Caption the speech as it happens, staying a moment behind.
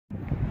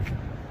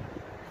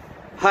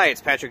Hi,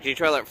 it's Patrick G.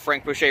 Trailer at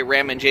Frank Boucher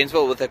Ram in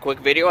Janesville with a quick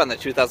video on the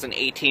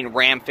 2018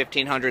 Ram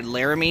 1500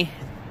 Laramie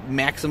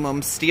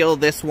Maximum Steel.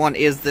 This one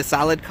is the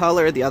solid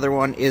color, the other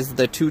one is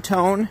the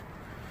two-tone.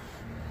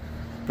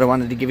 But I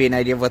wanted to give you an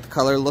idea of what the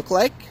color look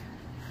like.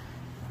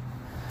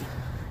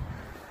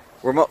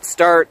 Remote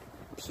start,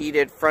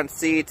 heated front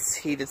seats,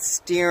 heated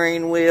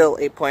steering wheel,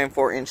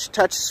 8.4-inch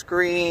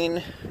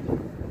touchscreen,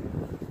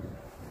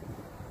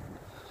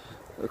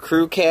 a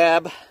crew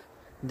cab,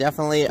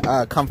 definitely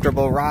a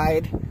comfortable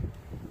ride.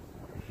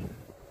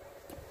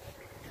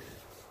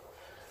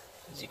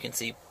 As you can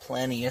see,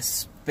 plenty of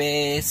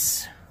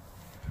space.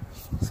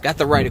 It's got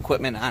the right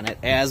equipment on it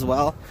as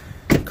well.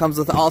 Comes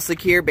with all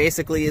secure.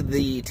 Basically,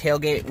 the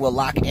tailgate will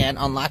lock and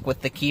unlock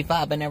with the key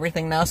fob and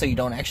everything now, so you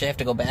don't actually have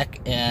to go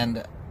back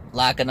and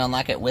lock and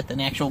unlock it with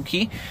an actual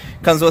key.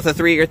 Comes with a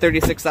 3-year,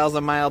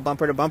 36,000-mile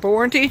bumper-to-bumper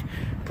warranty.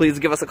 Please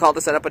give us a call to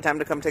set up a time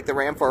to come take the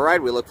Ram for a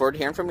ride. We look forward to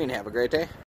hearing from you, and have a great day.